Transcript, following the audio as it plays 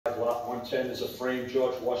110 is a framed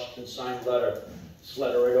George Washington signed letter. This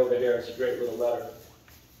letter right over here, it's a great little letter.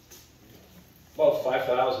 About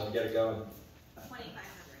 5,000 to get it going.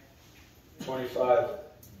 2,500. 25.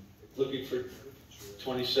 Looking for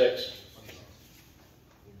 26.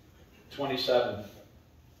 27.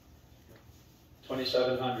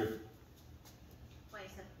 2,700.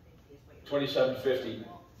 2,750.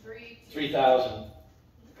 3,000.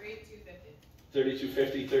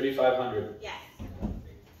 3,250. 3,500. Yes.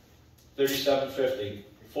 3,750.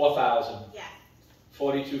 4,000. Yes.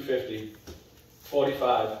 4,250.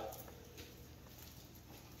 45.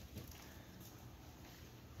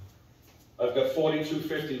 I've got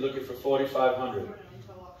 4,250 looking for 4,500.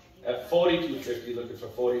 At 4,250 looking for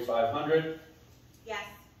 4,500. Yes.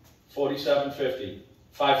 4,750.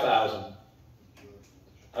 5,000.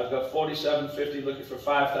 I've got 4,750 looking for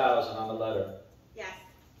 5,000 on the letter. Yes.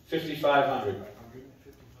 5,500.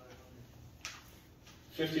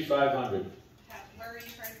 5,500.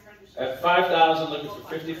 At 5,000 looking for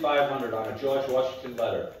 5,500 on a George Washington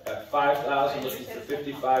letter. At 5,000 looking for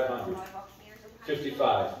 5,500.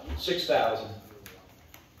 55. 6,000.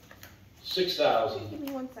 6,000. Give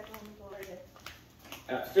me 1 second.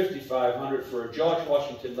 At 5,500 for a George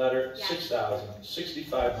Washington letter. Yes. 6,000.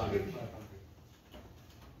 6,500.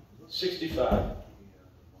 65.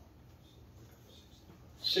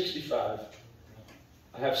 65.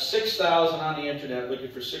 I have 6,000 on the internet looking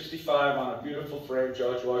for 65 on a beautiful framed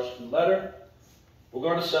George Washington letter. We're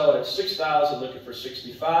going to sell it at 6,000 looking for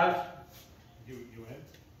 65.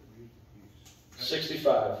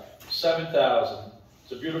 65. 7,000.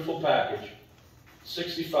 It's a beautiful package.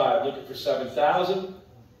 65 looking for 7,000.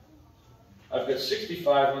 I've got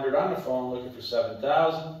 6,500 on the phone looking for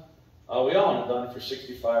 7,000. We own it done for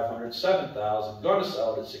 6,500. 7,000. Going to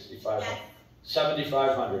sell it at 6,500. Yes.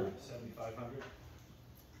 7,500. 7,500?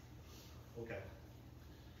 Okay.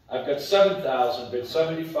 I've got 7,000 bid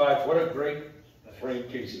 75. What a great frame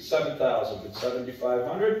piece. It's 7,000 bid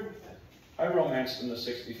 7,500. I romanced him to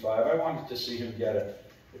 65. I wanted to see him get it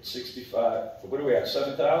at 65. What are we at?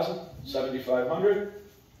 7,000? 7,500?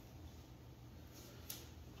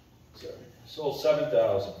 Sorry. Sold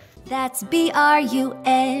 7,000. That's BRUNEAU.